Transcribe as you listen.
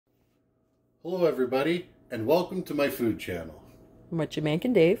Hello everybody, and welcome to my food channel. What you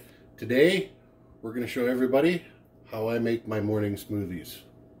making, Dave? Today, we're going to show everybody how I make my morning smoothies.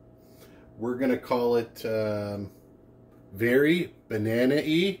 We're going to call it very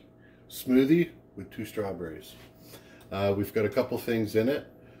banana-y smoothie with 2 strawberries. We've got a couple things in it.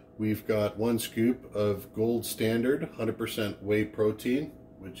 We've got 1 scoop of Gold Standard 100% whey protein,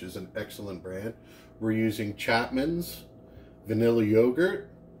 which is an excellent brand. We're using Chapman's vanilla yogurt.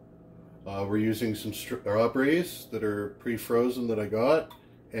 We're using some strawberries that are pre-frozen that I got,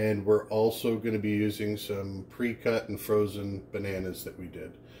 and we're also going to be using some pre-cut and frozen bananas that we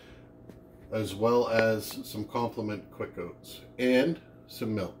did, as well as some Compliment quick oats and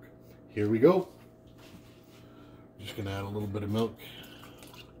some milk. Here we go. Just going to add a little bit of milk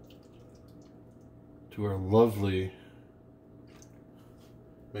to our lovely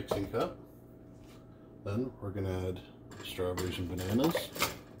mixing cup. Then we're going to add strawberries and bananas.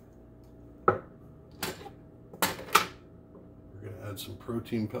 Add some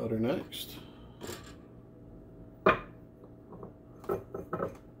protein powder next.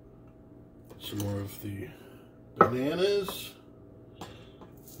 Some more of the bananas,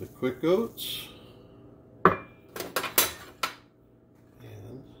 the quick oats, and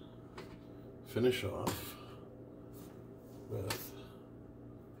finish off with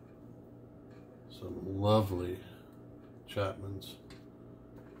some lovely Chapman's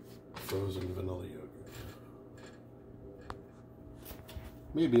frozen vanilla yogurt.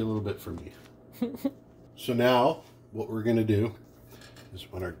 Maybe a little bit for me. So now, what we're going to do is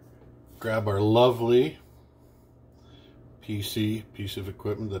grab our lovely PC piece of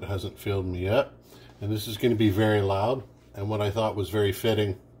equipment that hasn't failed me yet. And this is going to be very loud. And what I thought was very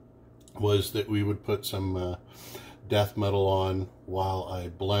fitting was that we would put some death metal on while I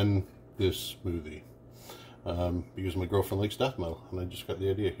blend this smoothie. Because my girlfriend likes death metal, and I just got the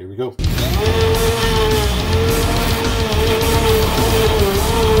idea. Here we go.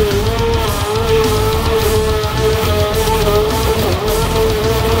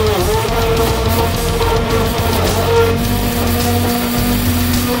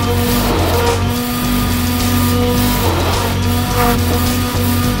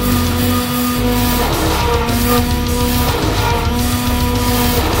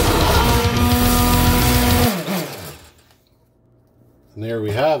 And there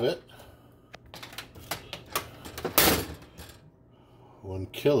we have it. One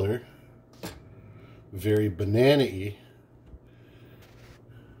killer, very banana-y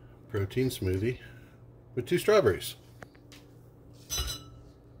protein smoothie with 2 strawberries.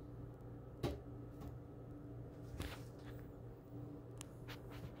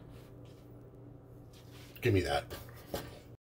 Give me that.